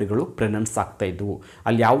ಆ ವರ್ಡ್ಗಳು ಪ್ರೊನೌನ್ಸ್ ಆಗ್ತಾಯಿದ್ವು.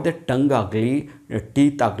 ಅಲ್ಲಿ ಯಾವುದೇ ಟಂಗ್ ಆಗಲಿ,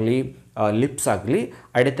 ಟೀತ್ ಆಗಲಿ, ಲಿಪ್ಸ್ ಆಗಲಿ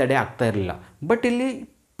ಅಡೆತಡೆ ಆಗ್ತಾ ಇರಲಿಲ್ಲ. ಬಟ್ ಇಲ್ಲಿ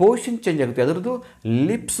ಪೊಸಿಷನ್ ಚೇಂಜ್ ಆಗುತ್ತೆ. ಅದರದ್ದು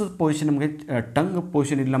ಲಿಪ್ಸ್ ಪೊಸಿಷನ್ ನಮಗೆ, ಟಂಗ್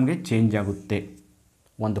ಪೊಸಿಷನ್ ಇಲ್ಲಿ ನಮಗೆ ಚೇಂಜ್ ಆಗುತ್ತೆ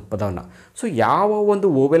ಒಂದು ಪದವನ್ನು. ಸೊ ಯಾವ ಒಂದು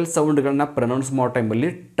ಓವೆಲ್ ಸೌಂಡ್ಗಳನ್ನ ಪ್ರೊನೌನ್ಸ್ ಮಾಡೋ ಟೈಮಲ್ಲಿ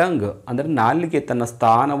ಟಂಗ್ ಅಂದರೆ ನಾಲಿಗೆ ತನ್ನ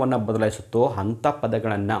ಸ್ಥಾನವನ್ನು ಬದಲಾಯಿಸುತ್ತೋ ಅಂಥ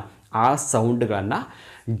ಪದಗಳನ್ನು, ಆ ಸೌಂಡ್ಗಳನ್ನು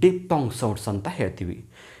ಡಿಪ್ಥಾಂಗ್ ಸೌಂಡ್ಸ್ ಅಂತ ಹೇಳ್ತೀವಿ.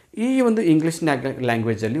 ಈ ಒಂದು ಇಂಗ್ಲೀಷ್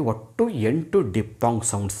ಲ್ಯಾಂಗ್ವೇಜಲ್ಲಿ ಒಟ್ಟು 8 ಡಿಪ್ಥಾಂಗ್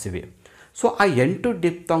ಸೌಂಡ್ಸ್ ಇವೆ. ಸೊ ಆ 8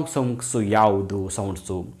 ಡಿಪ್ಥಾಂಗ್ ಸೌಂಡ್ಸು ಯಾವುದು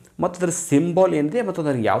ಸೌಂಡ್ಸು ಮತ್ತು ಅದರ ಸಿಂಬಾಲ್ ಏನಿದೆ ಮತ್ತು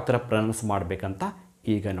ಅದನ್ನು ಯಾವ ಥರ ಪ್ರೊನೌನ್ಸ್ ಮಾಡಬೇಕಂತ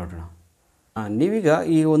ಈಗ ನೋಡೋಣ. ನೀವೀಗ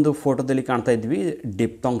ಈ ಒಂದು ಫೋಟೋದಲ್ಲಿ ಕಾಣ್ತಾ ಇದ್ವಿ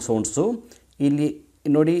ಡಿಪ್ಥಾಂಗ್ ಸೌಂಡ್ಸು. ಇಲ್ಲಿ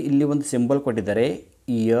ನೋಡಿ, ಇಲ್ಲಿ ಒಂದು ಸಿಂಬಲ್ ಕೊಟ್ಟಿದ್ದಾರೆ,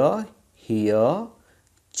 ಇಯರ್, ಹಿಯರ್,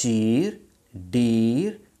 ಚೀರ್,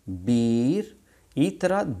 ಡೀರ್, ಬೀರ್. ಈ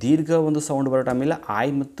ಥರ ದೀರ್ಘ ಒಂದು ಸೌಂಡ್ ಬರೋ ಟೈಮಲ್ಲಿ ಐ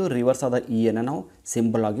ಮತ್ತು ರಿವರ್ಸ್ ಆದ ಇಯನ್ನು ನಾವು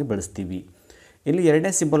ಸಿಂಬಲ್ ಆಗಿ ಬಳಸ್ತೀವಿ. ಇಲ್ಲಿ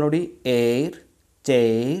 2ನೇ ಸಿಂಬಲ್ ನೋಡಿ, ಏರ್,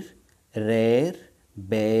 ಚೇರ್, ರೇರ್,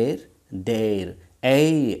 ಬೇರ್, ದೇರ್. ಐ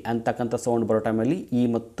ಅಂತಕ್ಕಂಥ ಸೌಂಡ್ ಬರೋ ಟೈಮಲ್ಲಿ ಇ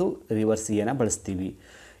ಮತ್ತು ರಿವರ್ಸ್ ಇಯನ್ನು ಬಳಸ್ತೀವಿ.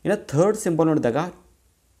 ಇನ್ನು 3rd ಸಿಂಬಲ್ ನೋಡಿದಾಗ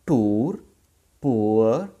ಟೂರ್,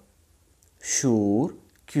 ಪೂವರ್, ಶೂರ್,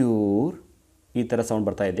 ಕ್ಯೂರ್ ಈ ಥರ ಸೌಂಡ್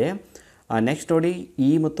ಬರ್ತಾ ಇದೆ. ನೆಕ್ಸ್ಟ್ ನೋಡಿ,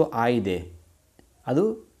 ಇ ಮತ್ತು ಆ ಇದೆ, ಅದು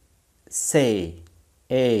ಸೇ,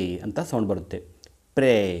 ಏ ಅಂತ ಸೌಂಡ್ ಬರುತ್ತೆ.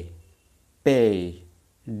 ಪ್ರೇ, ಪೇ,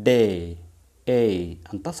 ಡೇ, ಏ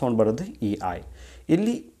ಅಂತ ಸೌಂಡ್ ಬರೋದು ಈ ಐ.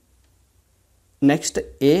 ಇಲ್ಲಿ ನೆಕ್ಸ್ಟ್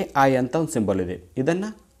ಎ ಐ ಅಂತ ಒಂದು ಸಿಂಬಲ್ ಇದೆ, ಇದನ್ನು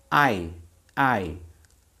I,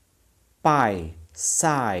 pi,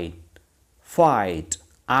 site, fight,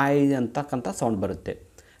 I ಅಂತಕ್ಕಂಥ ಸೌಂಡ್ ಬರುತ್ತೆ.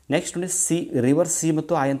 ನೆಕ್ಸ್ಟ್ ನೋಡಿ, ಸಿ, ರಿವರ್ಸ್ ಸಿ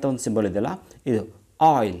ಮತ್ತು ಐ ಅಂತ ಒಂದು ಸಿಂಬಲ್ ಇದೆಯಲ್ಲ, ಇದು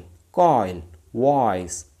ಆಯಿಲ್, ಕಾಯಿಲ್,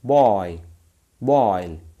 ವಾಯ್ಸ್, ಬಾಯ್,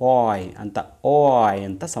 ಬಾಯ್ಲ್, ಆಯ್ ಅಂತ ಓಯ್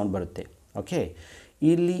ಅಂತ ಸೌಂಡ್ ಬರುತ್ತೆ. ಓಕೆ,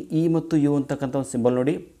 ಇಲ್ಲಿ ಇ ಮತ್ತು ಯು ಅಂತಕ್ಕಂಥ ಒಂದು ಸಿಂಬಲ್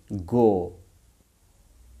ನೋಡಿ, ಗೋ,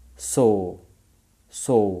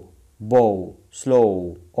 ಸೋ, ಬೌ, ಸ್ಲೋ,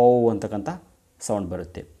 ಓ ಅಂತಕ್ಕಂಥ ಸೌಂಡ್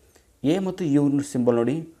ಬರುತ್ತೆ. ಎ ಮತ್ತು ಯು ಸಿಂಬಲ್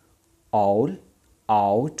ನೋಡಿ, ಔಲ್,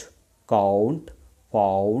 ಔಟ್, ಕೌಂಟ್,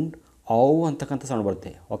 ಫೌಂಡ್, ಔ ಅಂತಕ್ಕಂಥ ಸೌಂಡ್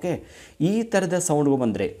ಬರುತ್ತೆ. ಓಕೆ, ಈ ಥರದ ಸೌಂಡ್ಗಳು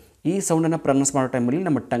ಬಂದರೆ ಈ ಸೌಂಡನ್ನು ಪ್ರೊನೌನ್ಸ್ ಮಾಡೋ ಟೈಮಲ್ಲಿ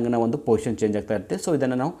ನಮ್ಮ ಟಂಗ್ನ ಒಂದು ಪೊಸಿಷನ್ ಚೇಂಜ್ ಆಗ್ತಾ ಇರುತ್ತೆ. ಸೊ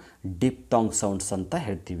ಇದನ್ನು ನಾವು ಡಿಪ್ಥಾಂಗ್ ಸೌಂಡ್ಸ್ ಅಂತ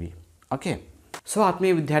ಹೇಳ್ತೀವಿ. ಓಕೆ, ಸೊ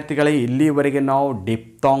ಆತ್ಮೀಯ ವಿದ್ಯಾರ್ಥಿಗಳೇ, ಇಲ್ಲಿವರೆಗೆ ನಾವು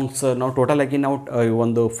ಡಿಪ್ಥಾಂಗ್ಸ್ ನಾವು ಟೋಟಲಾಗಿ ನಾವು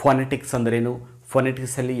ಒಂದು ಫೋನೆಟಿಕ್ಸ್ ಅಂದ್ರೇನು,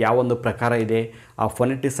 ಫೋನೆಟಿಕ್ಸಲ್ಲಿ ಯಾವ ಒಂದು ಪ್ರಕಾರ ಇದೆ, ಆ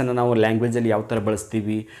ಫೋನೆಟಿಕ್ಸನ್ನು ನಾವು ಲ್ಯಾಂಗ್ವೇಜಲ್ಲಿ ಯಾವ ಥರ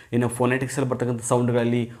ಬಳಸ್ತೀವಿ, ಇನ್ನು ಫೋನೆಟಿಕ್ಸಲ್ಲಿ ಬರ್ತಕ್ಕಂಥ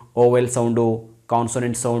ಸೌಂಡ್ಗಳಲ್ಲಿ ಓವೆಲ್ ಸೌಂಡು,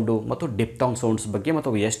 ಕಾನ್ಸೊನೆಂಟ್ ಸೌಂಡು ಮತ್ತು ಡಿಪ್ಥಾಂಗ್ ಸೌಂಡ್ಸ್ ಬಗ್ಗೆ ಮತ್ತು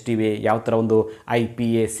ಎಷ್ಟಿವೆ, ಯಾವ ಥರ ಒಂದು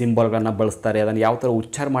IPA ಸಿಂಬಲ್ಗಳನ್ನು ಬಳಸ್ತಾರೆ, ಅದನ್ನು ಯಾವ ಥರ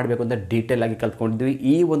ಉಚ್ಚಾರ ಮಾಡಬೇಕು ಅಂತ ಡೀಟೇಲ್ ಆಗಿ ಕಲ್ತ್ಕೊಂಡಿದ್ವಿ.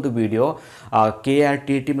 ಈ ಒಂದು ವಿಡಿಯೋ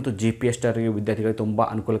KRTT ಮತ್ತು GPSTR ವಿದ್ಯಾರ್ಥಿಗಳಿಗೆ ತುಂಬ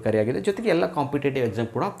ಅನುಕೂಲಕಾರಿಯಾಗಿದೆ. ಜೊತೆಗೆ ಎಲ್ಲ ಕಾಂಪಿಟೇಟಿವ್ ಎಕ್ಸಾಮ್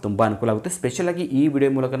ಕೂಡ ತುಂಬ ಅನುಕೂಲ ಆಗುತ್ತೆ. ಸ್ಪೆಷಲಾಗಿ ಈ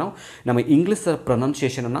ವಿಡಿಯೋ ಮೂಲಕ ನಾವು ನಮ್ಮ ಇಂಗ್ಲೀಷ್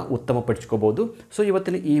ಪ್ರೊನೌನ್ಸಿಯೇಷನನ್ನು ಉತ್ತಮಪಡಿಸ್ಕೋಬೋದು. ಸೊ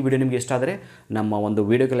ಇವತ್ತಿನ ಈ ವಿಡಿಯೋ ನಿಮಗೆ ಇಷ್ಟ ಆದರೆ ನಮ್ಮ ಒಂದು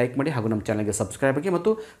ವಿಡಿಯೋಗೆ ಲೈಕ್ ಮಾಡಿ ಹಾಗೂ ನಮ್ಮ ಚಾನಲ್ಗೆ ಸಬ್ಸ್ಕ್ರೈಬ್ ಆಗಿ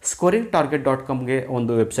ಮತ್ತು scoringtarget.comಗೆ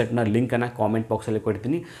ಒಂದು ವೆಬ್ಸೈಟ್ನ ಲಿಂಕನ್ನು ಕಾಮೆಂಟ್ ಬಾಕ್ಸಲ್ಲಿ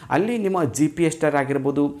ಕೊಡ್ತೀನಿ. ಅಲ್ಲಿ ನಿಮ್ಮ GPSTR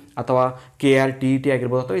ಆಗಿರ್ಬೋದು ಅಥವಾ KRTT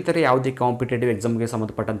ಆಗಿರ್ಬೋದು ಅಥವಾ ಈ ಥರ ಯಾವುದೇ ಕಾಂಪಿಟೇಟಿವ್ ಎಕ್ಸಾಮ್ಗೆ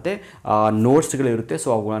ಸಂಬಂಧಪಟ್ಟಂತೆ ನೋಟ್ಸ್ಗಳಿರುತ್ತೆ. ಸೊ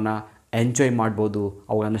ಅವುಗಳನ್ನು ಎಂಜಾಯ್ ಮಾಡ್ಬೋದು,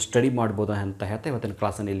 ಅವುಗಳನ್ನು ಸ್ಟಡಿ ಮಾಡ್ಬೋದು ಅಂತ ಹೇಳ್ತಾ ಇವತ್ತಿನ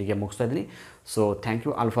ಕ್ಲಾಸನ್ನು ಇಲ್ಲಿಗೆ ಮುಗಿಸ್ತಾ ಇದ್ದೀನಿ. So thank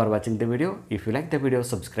you all for watching the video. If you like the video,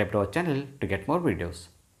 subscribe to our channel to get more videos.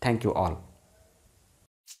 Thank you all.